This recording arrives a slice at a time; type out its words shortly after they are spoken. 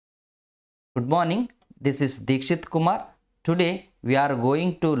Good morning, this is Deekshith Kumar. Today we are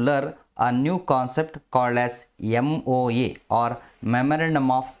going to learn a new concept called as MOA or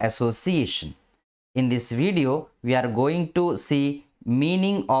Memorandum of Association. In this video, we are going to see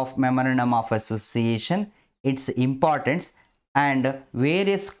meaning of Memorandum of Association, its importance and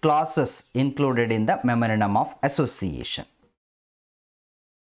various clauses included in the Memorandum of Association.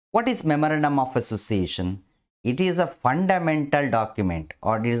 What is Memorandum of Association? It is a fundamental document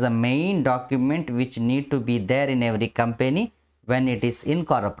or it is the main document which need to be there in every company when it is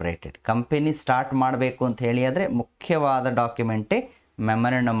incorporated. Company start ಮಾಡಬೇಕು ಅಂತ ಹೇಳಿದ್ರೆ ಮುಖ್ಯವಾದ document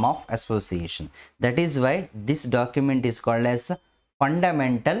Memorandum of Association. That is why this document is called as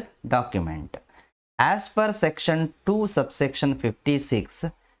fundamental document. As per section 2 subsection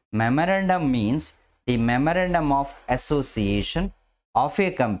 56, memorandum means the memorandum of association of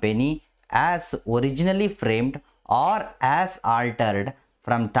a company as originally framed or as altered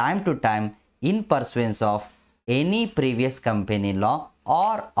from time to time in pursuance of any previous company law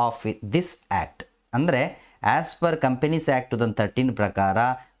or of this act. Andre as per Companies Act 2013 prakara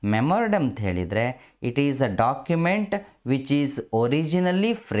memorandum ant helidre it is a document which is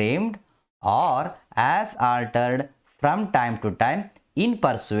originally framed or as altered from time to time in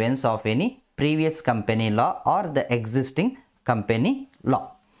pursuance of any previous company law or the existing company law.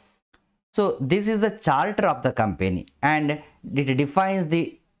 So this is the charter of the company and it defines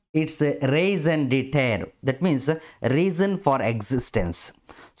its reason d'etre, that means reason for existence.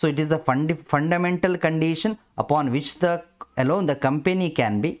 So it is the fundamental condition upon which alone the company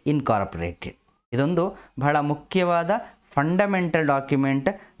can be incorporated. ಇದೊಂದು ಬಹಳ ಮುಖ್ಯವಾದ fundamental document.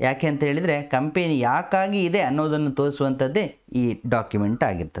 ಯಾಕೆ ಅಂತ ಹೇಳಿದರೆ company ಯಾಕಾಗಿ ಇದೆ ಅನ್ನೋದನ್ನು ತೋರಿಸುವಂಥದ್ದೇ ಈ ಡಾಕ್ಯುಮೆಂಟ್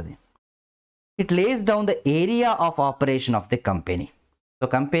ಆಗಿರ್ತದೆ. It lace down the area of operation of the company. So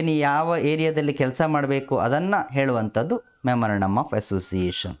company ಯಾವ ಏರಿಯಾದಲ್ಲಿ ಕೆಲಸ ಮಾಡಬೇಕು ಅದನ್ನು ಹೇಳುವಂಥದ್ದು memorandum of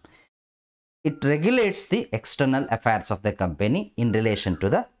association. It regulates the external affairs of the company in relation to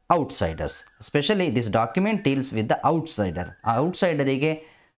the outsiders. Especially this document deals with the outsider. ಆ ಔಟ್ಸೈಡರಿಗೆ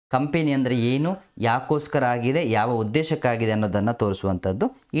company ಅಂದರೆ ಏನು, ಯಾಕೋಸ್ಕರ ಆಗಿದೆ, ಯಾವ ಉದ್ದೇಶಕ್ಕಾಗಿದೆ ಅನ್ನೋದನ್ನು ತೋರಿಸುವಂಥದ್ದು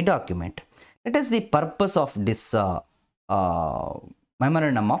ಈ document. It is the purpose of this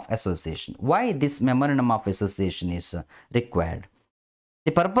Memorandum of Association. Why this Memorandum of Association is required?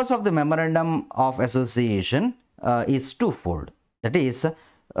 The purpose of the Memorandum of Association is twofold. That is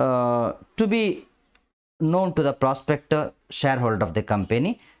to be known to the prospector shareholder of the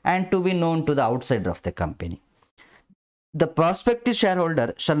company and to be known to the outsider of the company. The prospective shareholder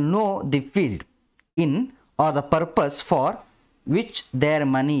shall know the field in or the purpose for which their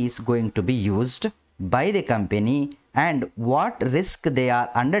money is going to be used by the company and what risk they are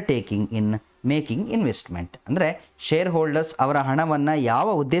undertaking in making investment. ಅಂದರೆ share holders ಅವರ ಹಣವನ್ನು ಯಾವ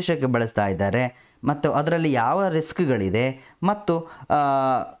ಉದ್ದೇಶಕ್ಕೆ ಬಳಸ್ತಾ ಇದ್ದಾರೆ ಮತ್ತು ಅದರಲ್ಲಿ ಯಾವ ರಿಸ್ಕ್ಗಳಿದೆ ಮತ್ತು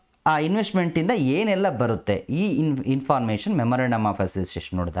ಆ ಇನ್ವೆಸ್ಟ್ಮೆಂಟಿಂದ ಏನೆಲ್ಲ ಬರುತ್ತೆ ಈ ಇನ್ಫಾರ್ಮೇಷನ್ ಮೆಮೊರಂಡಮ್ ಆಫ್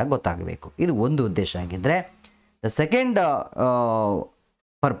ಅಸೋಸಿಯೇಷನ್ ನೋಡಿದಾಗ ಗೊತ್ತಾಗಬೇಕು. ಇದು ಒಂದು ಉದ್ದೇಶ ಆಗಿದ್ದರೆ the second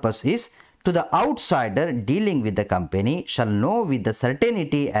purpose is to the outsider dealing with the company shall know with the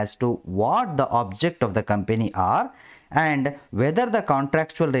certainty as to what the object of the company are and whether the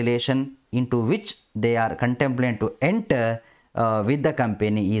contractual relation into which they are contemplating to enter with the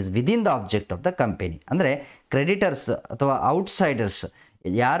company is within the object of the company. ಅಂದರೆ creditors ಅಥವಾ outsiders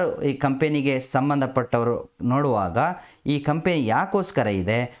ಯಾರು ಈ ಕಂಪನಿಗೆ ಸಂಬಂಧಪಟ್ಟವರು ನೋಡುವಾಗ ಈ company ಯಾಕೋಸ್ಕರ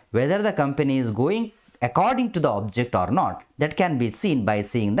ಇದೆ, whether the company is going according to the object R not, that can be seen by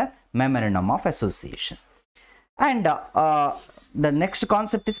seeing the Memorandum of Association. And the next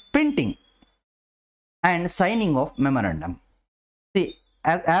concept is printing and signing of memorandum. See,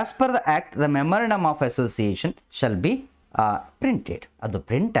 as per the act, the Memorandum of Association shall be printed. ಅದು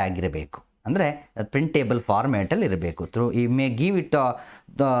print ಆಗಿರಬೇಕು, ಅಂದರೆ printable ಫಾರ್ಮ್ಯಾಟಲ್ಲಿ ಇರಬೇಕು. You may give it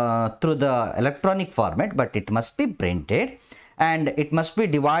through the electronic format, but it must be printed and it must be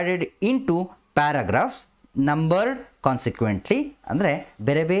divided into paragraphs numbered consequently. ಅಂದರೆ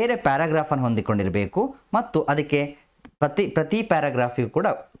ಬೇರೆ ಬೇರೆ ಪ್ಯಾರಾಗ್ರಾಫನ್ನು ಹೊಂದಿಕೊಂಡಿರಬೇಕು ಮತ್ತು ಅದಕ್ಕೆ ಪ್ರತಿ ಪ್ಯಾರಾಗ್ರಾಫಿಗೂ ಕೂಡ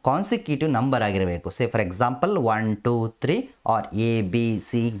ಕಾನ್ಸಿಕ್ಯೂಟಿವ್ ನಂಬರ್ ಆಗಿರಬೇಕು. Say for example 1 2 3 R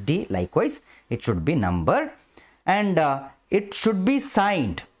ABCD likewise it should be numbered and it should be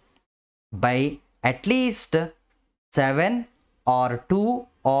signed by at least 7 or 2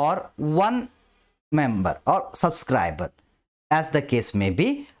 or 1 member or subscriber, as the case may be,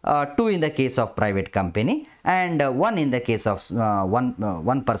 2 in the case of private company and 1 in the case of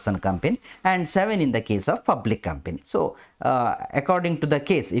one person company and 7 in the case of public company. So according to the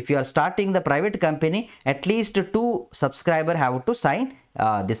case, if you are starting the private company, at least 2 subscribers have to sign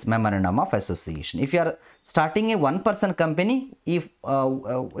this Memorandum of Association. If you are starting a one person company, if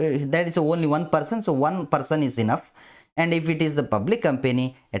there is only one person, so one person is enough. And if it is the public company,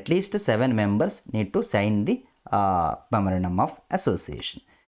 at least 7 members need to sign the Memorandum of Association.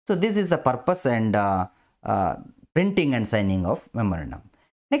 So this is the purpose and printing and signing of memorandum.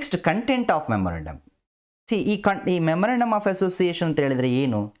 Next, content of memorandum. See, ಈ memorandum of association ಅಂತ ಹೇಳಿದರೆ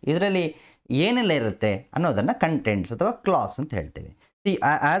ಏನು, ಇದರಲ್ಲಿ ಏನೆಲ್ಲ ಇರುತ್ತೆ ಅನ್ನೋದನ್ನು contents ಅಥವಾ class ಅಂತ ಹೇಳ್ತೀವಿ. See,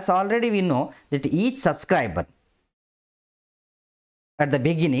 as already we know that each subscriber at the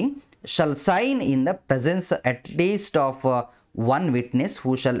beginning shall sign in the presence at least of one witness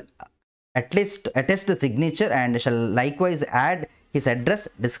who shall at least attest the signature and shall likewise add his address,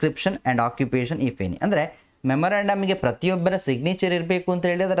 description and occupation if any. ಅಂದರೆ ಮೆಮೊರಾಂಡಮ್ಗೆ ಪ್ರತಿಯೊಬ್ಬರ signature ಇರಬೇಕು ಅಂತ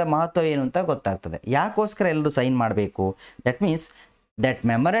ಹೇಳಿ ಅದರ ಮಹತ್ವ ಏನು ಅಂತ ಗೊತ್ತಾಗ್ತದೆ. ಯಾಕೋಸ್ಕರ ಎಲ್ಲರೂ ಸೈನ್ ಮಾಡಬೇಕು? That means that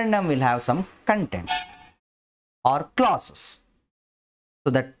memorandum will have some contents R classes.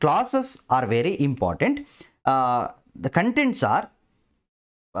 So that classes are very important. The contents R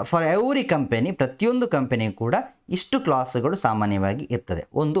for every company, ಪ್ರತಿಯೊಂದು ಕಂಪನಿ ಕೂಡ ಇಷ್ಟು ಕ್ಲಾಸ್ಗಳು ಸಾಮಾನ್ಯವಾಗಿ ಇರ್ತದೆ.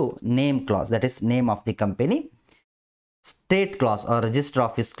 ಒಂದು name class, that is name of the company. State clause or register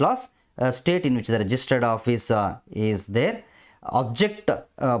office clause, state in which the registered office is there. Object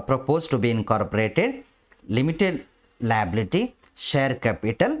proposed to be incorporated, limited liability, share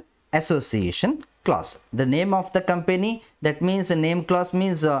capital, association clause. The name of the company, that means a name clause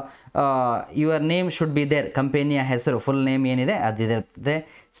means your name should be there. ಕಂಪನಿಯ ಹೆಸರು full name ಏನಿದೆ ಅದಿರುತ್ತೆ.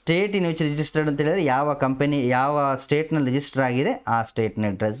 State in which registered ಅಂತ ಹೇಳಿದರೆ ಯಾವ company ಯಾವ ಸ್ಟೇಟ್ನಲ್ಲಿ register ಆಗಿದೆ ಆ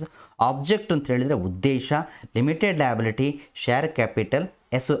ಸ್ಟೇಟ್ನ address. Object ಅಂತ ಹೇಳಿದರೆ ಉದ್ದೇಶ, limited liability, share capital,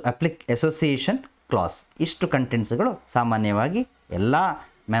 association class. ಇಷ್ಟು ಕಂಟೆಂಟ್ಸ್ಗಳು ಸಾಮಾನ್ಯವಾಗಿ ಎಲ್ಲ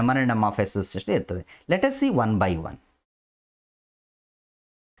ಮೆಮೊರಂಡಮ್ ಆಫ್ ಅಸೋಸಿಯೇಷನ್ ಇರ್ತದೆ. Let us see one by one.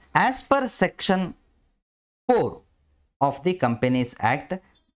 As per section 4 of the Companies Act,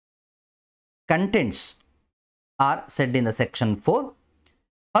 contents are said in the section 4.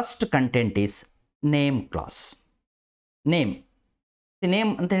 First content is name clause. Name. Name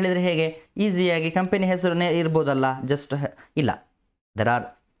ಅಂತ ಹೇಳಿದರೆ ಹೇಗೆ, ಈಸಿಯಾಗಿ company ಹೆಸರು ಇರ್ಬೋದಲ್ಲ, just ಇಲ್ಲ. There are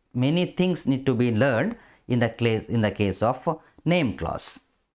many things need to B learned in the case of name clause.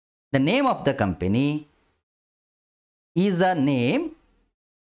 The name of the company is a name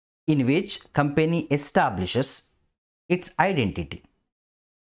in which company establishes its identity.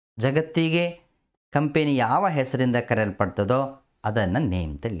 ಜಗತ್ತಿಗೆ company ಯಾವ ಹೆಸರಿಂದ ಕರೆಯಲ್ಪಡ್ತದೋ ಅದನ್ನು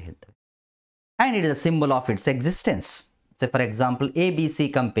name ಅಂತ ಹೇಳ್ತೇವೆ. And it is a symbol of it's existence. So for example ABC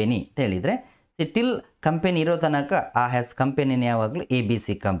company ಅಂತ ಹೇಳಿದರೆ, till company ಇರೋ ತನಕ ಆ ಕಂಪನಿನ ಯಾವಾಗಲೂ ABC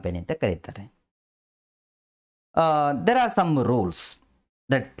ಕಂಪನಿ ಅಂತ ಕರೀತಾರೆ. There are some rules.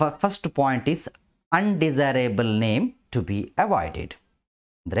 That first point is ಅನ್ಡಿಸೈರೇಬಲ್ name to be avoided.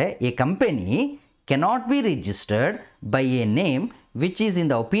 ಅಂದರೆ A company cannot be registered by a name which is in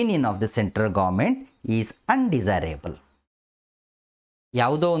the opinion of the central government is undesirable.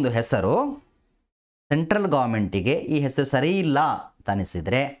 ಯಾವುದೋ ಒಂದು ಹೆಸರು central ಗೌರ್ಮೆಂಟಿಗೆ ಈ ಹೆಸರು ಸರಿ ಇಲ್ಲ ಅಂತ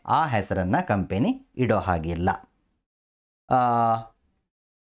ಅನಿಸಿದರೆ ಆ ಹೆಸರನ್ನು ಕಂಪನಿ ಇಡೋ ಹಾಗಿಲ್ಲ.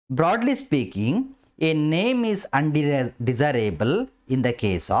 Broadly speaking, A name is undesirable in the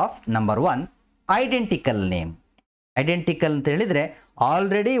case of number 1 identical name. Identical ಅಂತ ಹೇಳಿದರೆ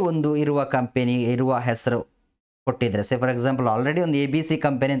ಆಲ್ರೆಡಿ ಒಂದು ಇರುವ ಕಂಪನಿ ಇರುವ ಹೆಸರು ಕೊಟ್ಟಿದ್ರೆ, ಸೇ ಫಾರ್ ಎಕ್ಸಾಂಪಲ್ ಆಲ್ರೆಡಿ ಒಂದು ABC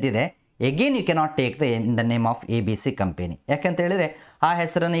ಕಂಪನಿ ಅಂತಿದೆ, again you cannot take the name of ABC company. ಯಾಕಂತ ಹೇಳಿದರೆ ಆ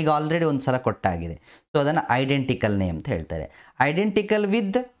ಹೆಸರನ್ನು ಈಗ ಆಲ್ರೆಡಿ ಒಂದು ಸಲ ಕೊಟ್ಟಾಗಿದೆ. ಸೊ ಅದನ್ನು ಐಡೆಂಟಿಕಲ್ ನೇಮ್ ಅಂತ ಹೇಳ್ತಾರೆ. Identical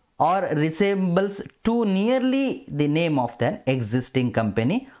with R resembles to nearly the name of Dhan existing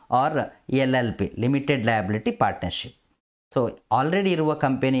company R LLP, limited liability partnership. So already ಇರುವ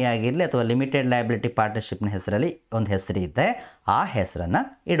ಕಂಪನಿ ಆಗಿರಲಿ ಅಥವಾ ಲಿಮಿಟೆಡ್ ಲಯಬಿಲಿಟಿ ಪಾರ್ಟ್ನರ್ಶಿಪ್ನ ಹೆಸರಲ್ಲಿ ಒಂದು ಹೆಸರಿದ್ದರೆ ಆ ಹೆಸರನ್ನು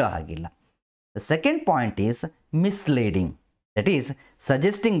ಇಡೋ ಹಾಗಿಲ್ಲ. The second point is misleading. That is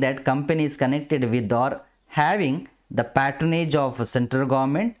suggesting that company is connected with are having the ಪ್ಯಾಟ್ರನೇಜ್ of central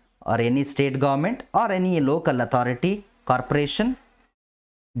government or any state government or any local authority, corporation,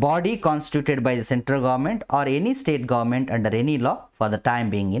 body constituted by the central government or any state government under any law for the time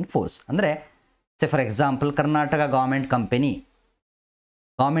being in force. ಅಂದರೆ say for example Karnataka government company,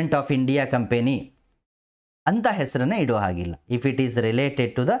 government of India company ಅಂತ ಹೆಸರನ್ನು ಇಡೋ ಹಾಗಿಲ್ಲ. If it is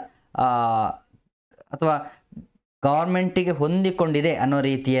related to the ಅಥವಾ ಗೌರ್ಮೆಂಟಿಗೆ ಹೊಂದಿಕೊಂಡಿದೆ ಅನ್ನೋ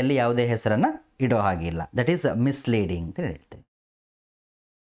ರೀತಿಯಲ್ಲಿ ಯಾವುದೇ ಹೆಸರನ್ನು ಇಡೋ ಹಾಗಿಲ್ಲ. ದಟ್ ಈಸ್ ಮಿಸ್ಲೀಡಿಂಗ್ ಅಂತ ಹೇಳ್ತೇವೆ.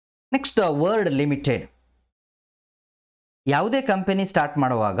 Next, word limited. ಯಾವುದೇ ಕಂಪನಿ ಸ್ಟಾರ್ಟ್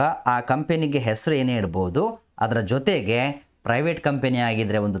ಮಾಡುವಾಗ ಆ ಕಂಪನಿಗೆ ಹೆಸರು ಏನೇ ಇಡ್ಬೋದು, ಅದರ ಜೊತೆಗೆ ಪ್ರೈವೇಟ್ ಕಂಪನಿ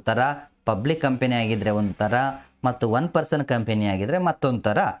ಆಗಿದ್ದರೆ ಒಂದು ಥರ, ಪಬ್ಲಿಕ್ ಕಂಪನಿ ಆಗಿದ್ದರೆ ಒಂದು ಥರ, ಮತ್ತು 1 ಪರ್ಸನ್ ಕಂಪನಿ ಆಗಿದ್ದರೆ ಮತ್ತೊಂದು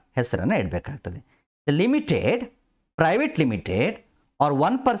ಥರ ಹೆಸರನ್ನು ಇಡಬೇಕಾಗ್ತದೆ. Limited, private limited R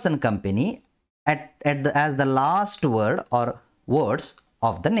 1 person company as the last word or words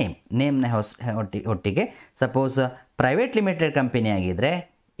of the ನೇಮ್ನ ಒಟ್ಟಿಗೆ. ಸಪೋಸ್ ಪ್ರೈವೇಟ್ ಲಿಮಿಟೆಡ್ ಕಂಪನಿ ಆಗಿದ್ದರೆ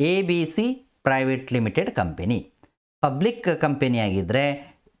ABC private limited company, public company ಆಗಿದ್ದರೆ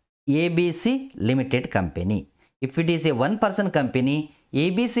ABC limited company. If it is A 1 person company,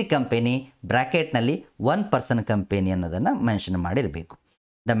 ABC company ಬ್ರ್ಯಾಕೆಟ್ನಲ್ಲಿ 1 person company ಅನ್ನೋದನ್ನು mention ಮಾಡಿರಬೇಕು.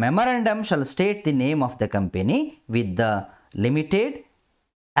 The memorandum shawl state the name of the company with the limited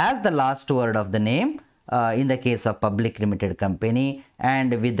as the last word of the name in the case of public limited company, and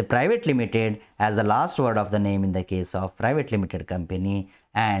with the private limited as the last word of the name in the case of private limited company,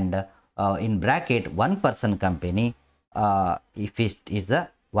 and in bracket 1 person company if it is a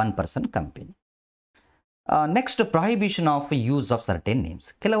 1 person company. Next, prohibition of use of certain names.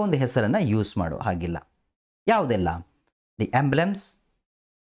 ಕೆಲವೊಂದು ಹೆಸರನ್ನು use ಮಾಡೋ ಹಾಗಿಲ್ಲ. ಯಾವುದೆಲ್ಲ? The emblems,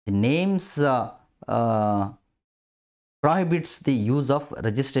 the names prohibits the use of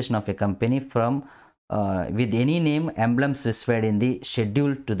registration of a company from with any name, emblems specified in the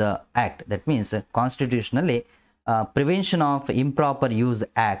schedule to the act. That means constitutionally prevention of improper use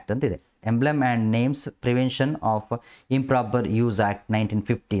act ಅಂತಿದೆ. Emblem and names prevention of improper use act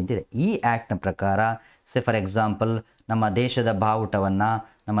 1950 ಅಂತಿದೆ. ಈ ಆ್ಯಕ್ಟ್ನ ಪ್ರಕಾರ for example ನಮ್ಮ ದೇಶದ ಬಾವುಟವನ್ನು,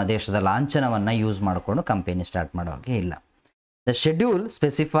 ನಮ್ಮ ದೇಶದ ಲಾಂಛನವನ್ನು use ಮಾಡಿಕೊಂಡು ಕಂಪನಿ ಸ್ಟಾರ್ಟ್ ಮಾಡೋ ಹಾಗೆ ಇಲ್ಲ. The schedule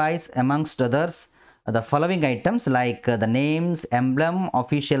specifies ಅಮಂಗ್ಸ್ಟ್ others the following items like the names, emblem,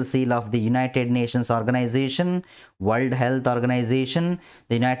 official seal of the United Nations Organization, World Health Organization,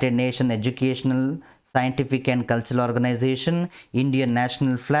 the United Nations Educational, Scientific and Cultural Organization, Indian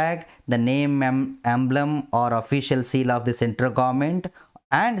national flag, the name, emblem or official seal of the central government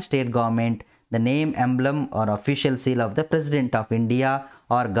and state government, the name, emblem or official seal of the President of India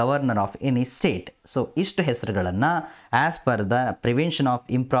or governor of any state. So ಇಷ್ಟು ಹೆಸರುಗಳನ್ನು as per the prevention of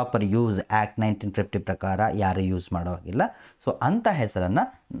improper use act 1950 ಪ್ರಕಾರ ಯಾರು use ಮಾಡೋ ಹಾಗಿಲ್ಲ. So ಅಂಥ ಹೆಸರನ್ನು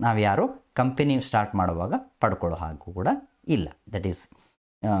ನಾವು ಯಾರು ಕಂಪನಿ ಸ್ಟಾರ್ಟ್ ಮಾಡುವಾಗ ಪಡ್ಕೊಳ್ಳೋ ಹಾಗೂ ಕೂಡ ಇಲ್ಲ. That is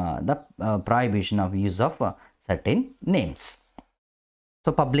the prohibition of use of certain names.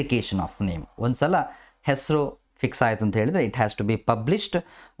 So publication of name, ಒಂದು ಸಲ ಹೆಸರು ಫಿಕ್ಸ್ ಆಯಿತು ಅಂತ ಹೇಳಿದರೆ it has to B published.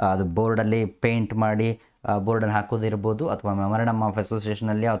 ಅದು ಬೋರ್ಡಲ್ಲಿ ಪೇಂಟ್ ಮಾಡಿ ಬೋರ್ಡನ್ನು ಹಾಕೋದಿರ್ಬೋದು, ಅಥವಾ ಮೆಮೊರಾಂಡಮ್ ಆಫ್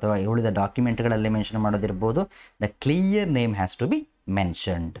ಅಸೋಸಿಯೇಷನಲ್ಲಿ ಅಥವಾ ಉಳಿದ ಡಾಕ್ಯುಮೆಂಟ್ಗಳಲ್ಲಿ mention ಮಾಡೋದಿರ್ಬೋದು. The clear name has to B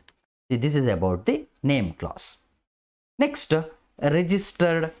mentioned. This is about the name class. Next,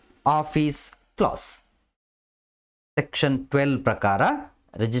 registered office class. Section 12 ಪ್ರಕಾರ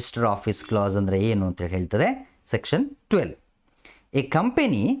ರಿಜಿಸ್ಟರ್ಡ್ ಆಫೀಸ್ ಕ್ಲಾಸ್ ಅಂದರೆ ಏನು ಅಂತ ಹೇಳ್ತದೆ. Section 12, A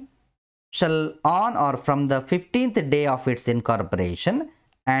company shall on or from the 15th day of its incorporation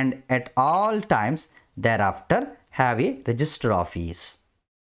and at all times thereafter have a registered office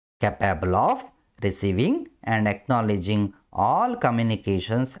capable of receiving and acknowledging all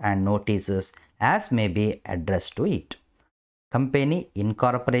communications and notices as may be addressed to it. Company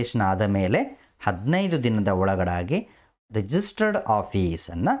incorporation ಆದ ಮೇಲೆ 15 ದಿನದ ಒಳಗಡೆ registered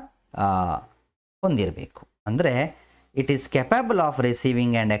ಆಫೀಸನ್ನು ಹೊಂದಿರಬೇಕು. ಅಂದರೆ it is capable of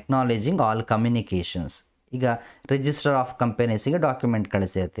receiving and ಎಕ್ನಾಲೇಜಿಂಗ್ all communications. ಈಗ register of ಕಂಪನೀಸಿಗೆ document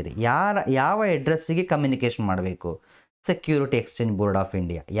ಕಳಿಸಿರ್ತೀರಿ, ಯಾವ ಅಡ್ರೆಸ್ಸಿಗೆ communication ಮಾಡಬೇಕು? Security exchange board of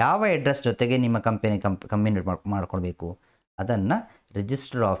India. ಯಾವ ಅಡ್ರೆಸ್ ಜೊತೆಗೆ ನಿಮ್ಮ ಕಂಪನಿ ಕಮ್ಯುನಿಕೇಟ್ ಮಾಡ್ಕೊಳ್ಬೇಕು? ಅದನ್ನು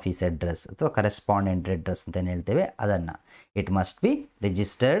ರಿಜಿಸ್ಟರ್ ಆಫೀಸ್ ಅಡ್ರೆಸ್ ಅಥವಾ ಕರೆಸ್ಪಾಂಡೆಂಟ್ ಅಡ್ರೆಸ್ ಅಂತ ಹೇಳ್ತೇವೆ. ಅದನ್ನು it must be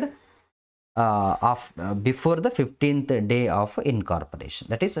registered of before the 15th day of incorporation.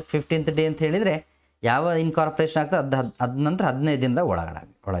 That is 15th day ಅಂತ ಹೇಳಿದರೆ ಯಾವ ಇನ್ಕಾರ್ಪೊರೇಷನ್ ಆಗ್ತದೆ ಅದ ನಂತರ 15 ದಿನದ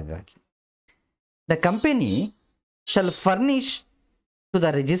ಒಳಗಾಗಿ. The company shall furnish to the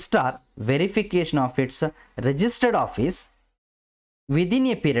registrar verification of it's registered office within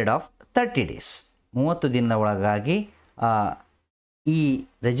A period of 30 days. 30 ದಿನದ ಒಳಗಾಗಿ ಈ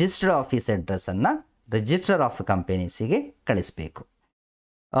ರಿಜಿಸ್ಟರ್ಡ್ ಆಫೀಸ್ ಅಡ್ರೆಸ್ಸನ್ನು ರಿಜಿಸ್ಟರ್ ಆಫ್ ಕಂಪನೀಸಿಗೆ ಕಳಿಸಬೇಕು.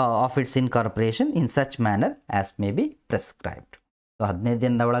 Of it's incorporation in such manner as may be ಪ್ರೆಸ್ಕ್ರೈಬ್ಡ್. 15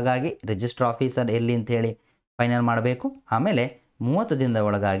 ದಿನದ ಒಳಗಾಗಿ ರಿಜಿಸ್ಟರ್ ಆಫೀಸರ್ ಎಲ್ಲಿ ಅಂತ ಹೇಳಿ final ಮಾಡಬೇಕು. ಆಮೇಲೆ 30 ದಿನದ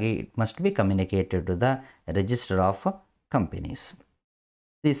ಒಳಗಾಗಿ it must be communicated to the register of companies.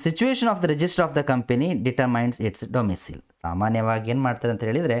 The situation of the register of the company determines it's ಡೊಮಿಸಿಲ್. ಸಾಮಾನ್ಯವಾಗಿ ಏನು ಮಾಡ್ತಾರೆ ಅಂತ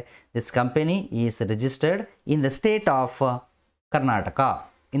ಹೇಳಿದರೆ, this company is registered in the state of Karnataka,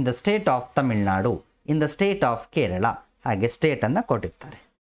 in the state of Tamil Nadu, in the state of Kerala, ಹಾಗೆ ಸ್ಟೇಟನ್ನು ಕೊಟ್ಟಿರ್ತಾರೆ.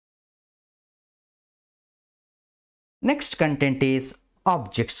 Next content is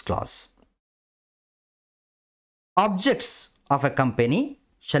objects clause. Objects of a company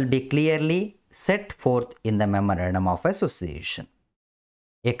shall be clearly set forth in the Memorandum of Association.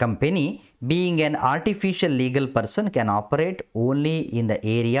 A company, being an artificial legal person, can operate only in the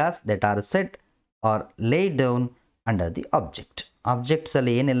areas that are set or laid down under the object. Objects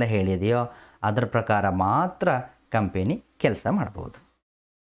ಅಲ್ಲಿ ಏನೆಲ್ಲ ಹೇಳಿದೆಯೋ ಅದರ ಪ್ರಕಾರ ಮಾತ್ರ company ಕೆಲಸ ಮಾಡಬಹುದು.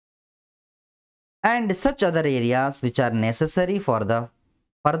 And such other areas which are necessary for the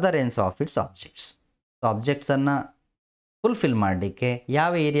furtherance of its objects. So ಆಬ್ಜೆಕ್ಟ್ಸನ್ನು fulfil ಮಾಡಲಿಕ್ಕೆ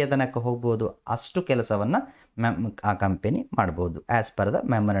ಯಾವ area ತನಕ ಹೋಗ್ಬೋದು ಅಷ್ಟು ಕೆಲಸವನ್ನು ಆ ಕಂಪನಿ ಮಾಡ್ಬೋದು as per the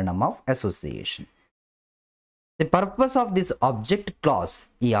memorandum of association. The purpose of this object class,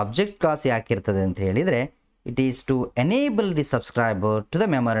 ಈ ಆಬ್ಜೆಕ್ಟ್ ಕ್ಲಾಸ್ ಯಾಕಿರ್ತದೆ ಅಂತ ಹೇಳಿದರೆ, it is to enable the subscriber to the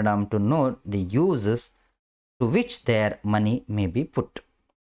memorandum to know the uses to which their money may be put.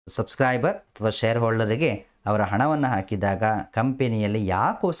 Subscriber ಅಥವಾ share ಹೋಲ್ಡರಿಗೆ ಅವರ ಹಣವನ್ನು ಹಾಕಿದಾಗ ಕಂಪನಿಯಲ್ಲಿ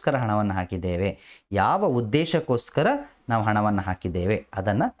ಯಾಕೋಸ್ಕರ ಹಣವನ್ನು ಹಾಕಿದ್ದೇವೆ, ಯಾವ ಉದ್ದೇಶಕ್ಕೋಸ್ಕರ ನಾವು ಹಣವನ್ನು ಹಾಕಿದ್ದೇವೆ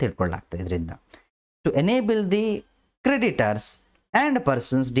ಅದನ್ನು ತಿಳ್ಕೊಳ್ಳಾಗ್ತದೆ ಇದರಿಂದ. To enable the creditors and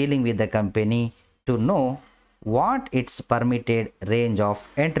persons dealing with the company to know what it's permitted range of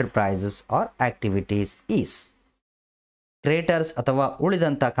enterprises R activities is. Creators ಅಥವಾ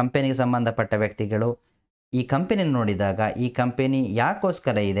ಉಳಿದಂಥ ಕಂಪನಿಗೆ ಸಂಬಂಧಪಟ್ಟ ವ್ಯಕ್ತಿಗಳು ಈ ಕಂಪನಿ ನೋಡಿದಾಗ ಈ ಕಂಪನಿ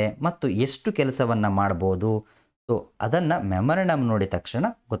ಯಾಕೋಸ್ಕರ ಇದೆ ಮತ್ತು ಎಷ್ಟು ಕೆಲಸವನ್ನು ಮಾಡ್ಬೋದು, ಸೊ ಅದನ್ನು ಮೆಮೊರಂಡಮ್ ನೋಡಿದ ತಕ್ಷಣ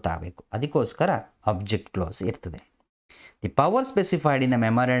ಗೊತ್ತಾಗಬೇಕು. ಅದಕ್ಕೋಸ್ಕರ ಆಬ್ಜೆಕ್ಟ್ ಕ್ಲಾಸ್ ಇರ್ತದೆ. The power specified in the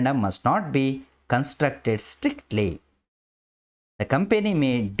memorandum must not be constructed strictly. The company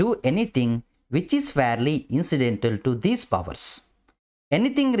may do anything which is fairly incidental to these powers.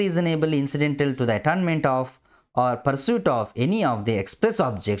 Anything reasonably incidental to the attainment of or pursuit of any of the express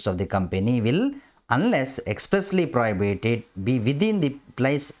objects of the company will, unless expressly prohibited, be within the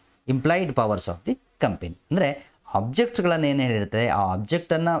implied powers of the company. ಅಂದರೆ ಆಬ್ಜೆಕ್ಟ್ಸ್ಗಳನ್ನು ಏನು ಹೇಳಿರ್ತದೆ ಆ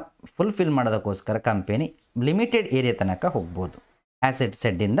ಆಬ್ಜೆಕ್ಟನ್ನು fulfil ಮಾಡೋದಕ್ಕೋಸ್ಕರ company limited area ತನಕ ಹೋಗ್ಬೋದು. As it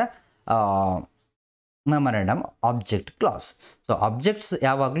said in the memorandum object class. So objects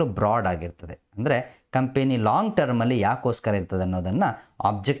ಯಾವಾಗಲೂ broad ಆಗಿರ್ತದೆ, ಅಂದರೆ company long ಟರ್ಮಲ್ಲಿ ಯಾಕೋಸ್ಕರ ಇರ್ತದೆ ಅನ್ನೋದನ್ನು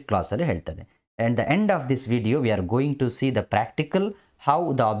ಆಬ್ಜೆಕ್ಟ್ ಕ್ಲಾಸಲ್ಲಿ ಹೇಳ್ತಾರೆ. And the end of this video we are going to C the practical how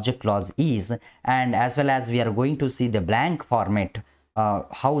the object clause is, and as well as we are going to see the blank format,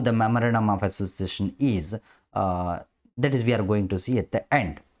 how the memorandum of association is, that is we are going to see at the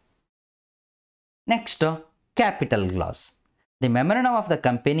end. Next, capital clause. The memorandum of the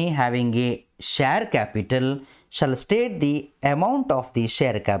company having a share capital shall state the amount of the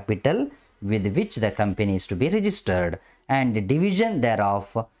share capital with which the company is to be registered and the division thereof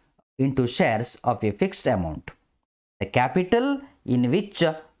into shares of a fixed amount. The capital in which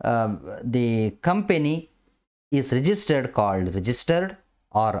the company is registered called registered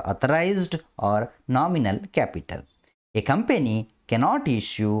or authorized or nominal capital. A company cannot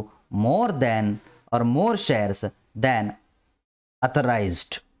issue more than or more shares than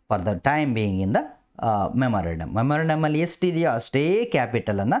authorized for the time being in the memorandum. Memorandum ಅಲ್ಲಿ ಎಷ್ಟಿದೆಯೋ ಅಷ್ಟೇ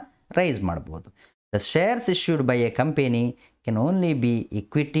ಕ್ಯಾಪಿಟಲನ್ನು rice ಮಾಡ್ಬೋದು. The shares issued by a company can only be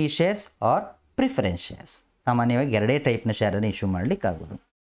equity shares or preference shares. ಸಾಮಾನ್ಯವಾಗಿ ಎರಡೇ ಟೈಪ್ನ ಶೇರನ್ನು issue ಮಾಡಲಿಕ್ಕಾಗೋದು.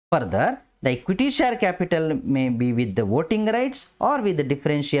 Further the equity share capital may be with the voting rights R with the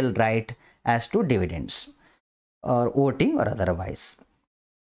differential right as to dividends R voting R otherwise.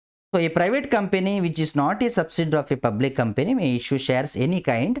 So A private company which is not A subsidiary of A public company May issue shares any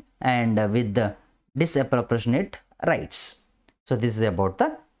kind and with the disproportionate rights. So this is about the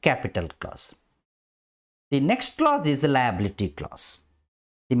capital clause. The next clause is a liability clause.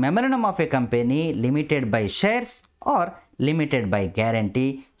 The memorandum of a company limited by shares or limited by guarantee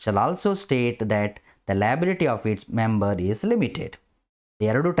shall also state that the liability of its member is limited.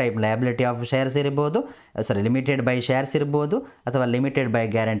 ಎರಡು type liability of shares ಇರ್ಬೋದು, limited by shares ಇರ್ಬೋದು ಅಥವಾ limited by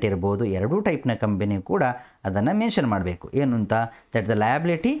guarantee ಇರ್ಬೋದು. ಎರಡೂ ಟೈಪ್ನ company ಕೂಡ ಅದನ್ನು mention ಮಾಡಬೇಕು. ಏನು ಅಂತ, that the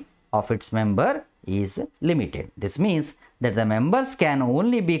liability of it's member is limited. This means that the members can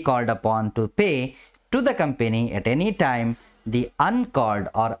only be called upon two pay to the company at any time the uncalled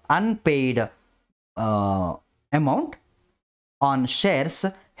or unpaid amount on shares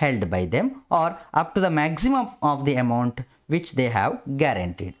held by them or up to the maximum of the amount which they have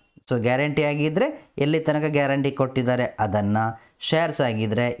guaranteed. So guarantee ಆಗಿದ್ದರೆ ಎಲ್ಲಿ ತನಕ guarantee ಕೊಟ್ಟಿದ್ದಾರೆ ಅದನ್ನು, shares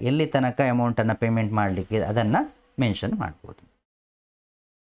ಆಗಿದ್ದರೆ ಎಲ್ಲಿ ತನಕ ಅಮೌಂಟನ್ನು payment ಮಾಡಲಿಕ್ಕೆ ಅದನ್ನು ಮೆನ್ಷನ್ ಮಾಡ್ಬೋದು.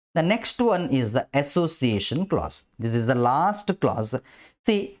 The next one is the association clause. This is the last clause.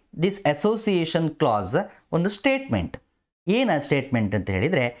 See, this association clause ಒಂದು ಸ್ಟೇಟ್ಮೆಂಟ್. ಏನು ಸ್ಟೇಟ್ಮೆಂಟ್ ಅಂತ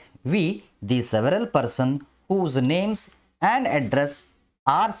ಹೇಳಿದರೆ, V the several person whose names and address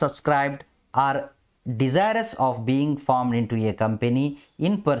R subscribed R desirous of being formed into a company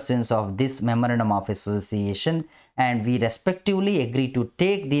in pursuance of this memorandum of association, and we respectively agree to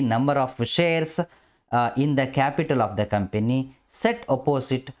take the number of shares in the capital of the company set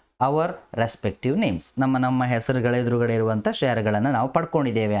opposite our respective names. ನಮ್ಮ ಹೆಸರುಗಳ ಎದುರುಗಡೆ ಇರುವಂಥ ಶೇರ್ಗಳನ್ನು ನಾವು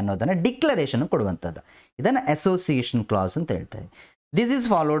ಪಡ್ಕೊಂಡಿದ್ದೇವೆ ಅನ್ನೋದನ್ನು declaration ಕೊಡುವಂಥದ್ದು. ಇದನ್ನು association class ಅಂತ ಹೇಳ್ತಾರೆ. This is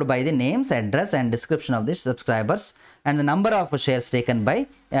followed by the names, address and description of the subscribers and the number of shares taken by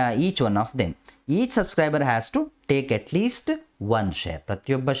each one of them. Each subscriber has to take at least one share.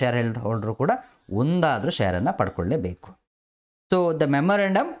 ಪ್ರತಿಯೊಬ್ಬ share holder ಕೂಡ ಒಂದಾದರೂ ಶೇರನ್ನು ಪಡ್ಕೊಳ್ಳೇಬೇಕು. So the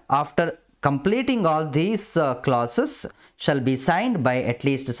memorandum after completing all these clauses shall be signed by at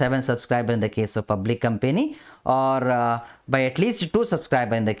least 7 subscribers in the case of public company, or by at least 2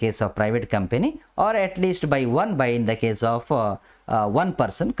 subscribers in the case of private company, or at least by 1 by in the case of one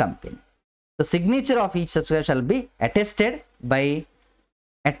person company. The signature of each subscriber shall be attested by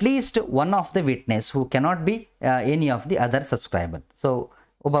at least one of the witness who cannot be any of the other subscriber. So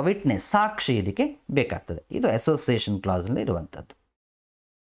ಒಬ್ಬ witness ಸಾಕ್ಷಿ ಇದಕ್ಕೆ ಬೇಕಾಗ್ತದೆ. ಇದು association ಕ್ಲಾಸ್ನಲ್ಲಿ ಇರುವಂಥದ್ದು.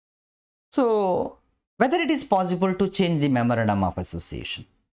 So whether it is possible to change the memorandum of association,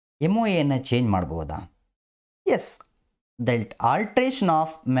 MOA change ಮಾಡ್ಬೋದಾ? S, that alteration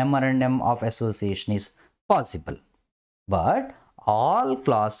of memorandum of association is possible, but all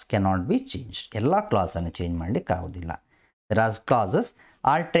class cannot be change. ಎಲ್ಲ ಕ್ಲಾಸನ್ನು change ಮಾಡಲಿಕ್ಕೆ ಆಗೋದಿಲ್ಲ. There are classes.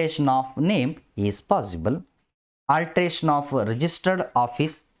 Alteration of name is possible. Alteration of registered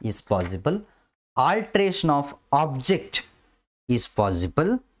office is possible. Alteration of object is possible.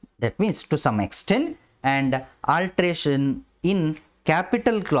 That means to some extent. And alteration in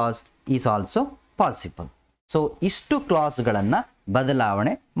capital clause is also possible. So ಇಷ್ಟು ಕ್ಲಾಸ್ಗಳನ್ನು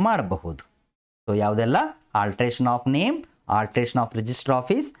ಬದಲಾವಣೆ ಮಾಡಬಹುದು. So ಯಾವುದೆಲ್ಲ? Alteration of name, alteration of register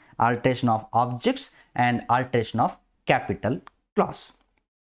office, alteration of objects and alteration of capital class.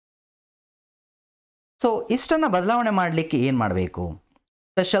 So ಇಷ್ಟನ್ನು ಬದಲಾವಣೆ ಮಾಡಲಿಕ್ಕೆ ಏನು ಮಾಡಬೇಕು?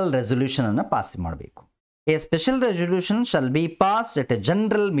 ಸ್ಪೆಷಲ್ ರೆಸೊಲ್ಯೂಷನನ್ನು ಪಾಸ್ ಮಾಡಬೇಕು. A special resolution shall be passed at a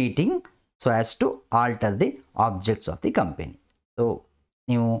general meeting so as to alter the objects of the company. So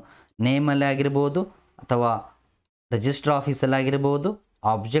ನೀವು ನೇಮಲ್ಲಿ ಆಗಿರ್ಬೋದು ಅಥವಾ register ಆಫೀಸಲ್ಲಾಗಿರ್ಬೋದು,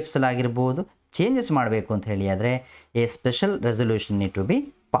 ಆಬ್ಜೆಕ್ಟ್ಸಲ್ಲಾಗಿರ್ಬೋದು changes ಮಾಡಬೇಕು ಅಂತ ಹೇಳಿ ಆದರೆ A special resolution need to B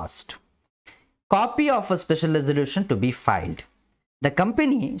passed. Copy of a special resolution to B filed. The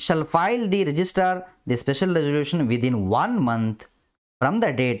company shall file the register the special resolution within 1 month from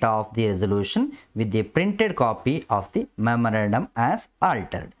the date of the resolution with the printed copy of the memorandum as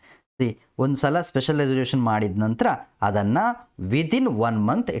altered. ಒಂದು ಸಲ special resolution ಮಾಡಿದ ನಂತರ ಅದನ್ನು within 1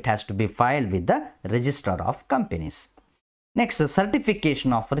 month it has to be filed with the register of companies. Next,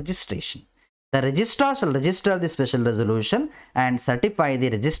 certification of registration. The registrar shall register the special resolution and certify the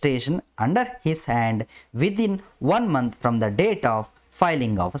registration under his hand within 1 month from the date of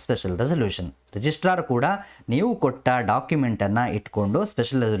filing of a special resolution. Registrar ಕೂಡ ನೀವು ಕೊಟ್ಟ ಡಾಕ್ಯುಮೆಂಟನ್ನು ಇಟ್ಕೊಂಡು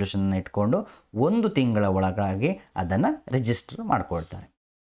special ರೆಸೊಲ್ಯೂಷನ್ನ ಇಟ್ಕೊಂಡು 1 ತಿಂಗಳ ಒಳಗಾಗಿ ಅದನ್ನು register ಮಾಡಿಕೊಳ್ತಾರೆ.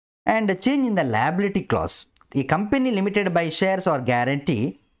 And change in the liability class. The company limited by shares or guarantee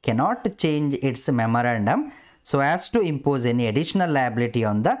cannot change its memorandum so as to impose any additional liability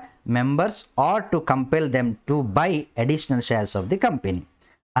on the members or to compel them to buy additional shares of the company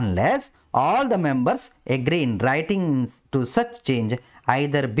unless all the members agree in writing to such change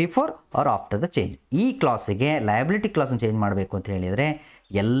either before or after the change. ಈ ಕ್ಲಾಸಿಗೆ liability ಕ್ಲಾಸನ್ನು change ಮಾಡಬೇಕು ಅಂತ ಹೇಳಿದರೆ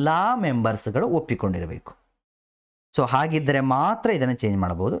ಎಲ್ಲ ಮೆಂಬರ್ಸ್ಗಳು ಒಪ್ಪಿಕೊಂಡಿರಬೇಕು. So ಹಾಗಿದ್ದರೆ ಮಾತ್ರ ಇದನ್ನು change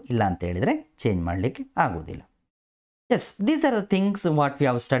ಮಾಡಬಹುದು, ಇಲ್ಲ ಅಂತ ಹೇಳಿದರೆ ಚೇಂಜ್ ಮಾಡಲಿಕ್ಕೆ ಆಗೋದಿಲ್ಲ. S, these are the things what we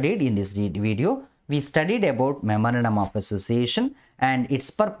have studied in this video. We studied about Memorandum of Association and its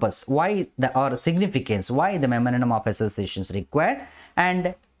purpose, why or significance, why the Memorandum of Association is required, and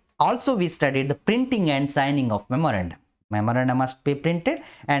also we studied the printing and signing of Memorandum. Memorandum must be printed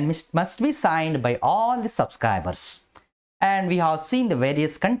and must be signed by all the subscribers, and we have seen the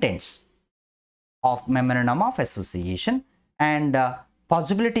various contents of Memorandum of Association and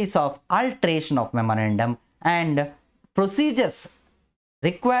possibilities of alteration of Memorandum and procedures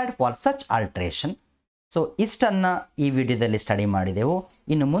required for such alteration. So ಇಷ್ಟನ್ನು ಈ ವಿಡಿಯೋದಲ್ಲಿ study ಮಾಡಿದೆವು.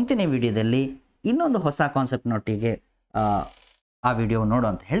 ಇನ್ನು ಮುಂದಿನ ವಿಡಿಯೋದಲ್ಲಿ ಇನ್ನೊಂದು ಹೊಸ ಕಾನ್ಸೆಪ್ಟ್ನೊಟ್ಟಿಗೆ ಆ ವಿಡಿಯೋ ನೋಡು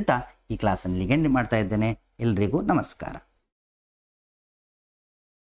ಅಂತ ಹೇಳ್ತಾ ಈ ಕ್ಲಾಸನ್ನು ಎಂಡ್ ಮಾಡ್ತಾ ಇದ್ದೇನೆ. ಎಲ್ರಿಗೂ ನಮಸ್ಕಾರ.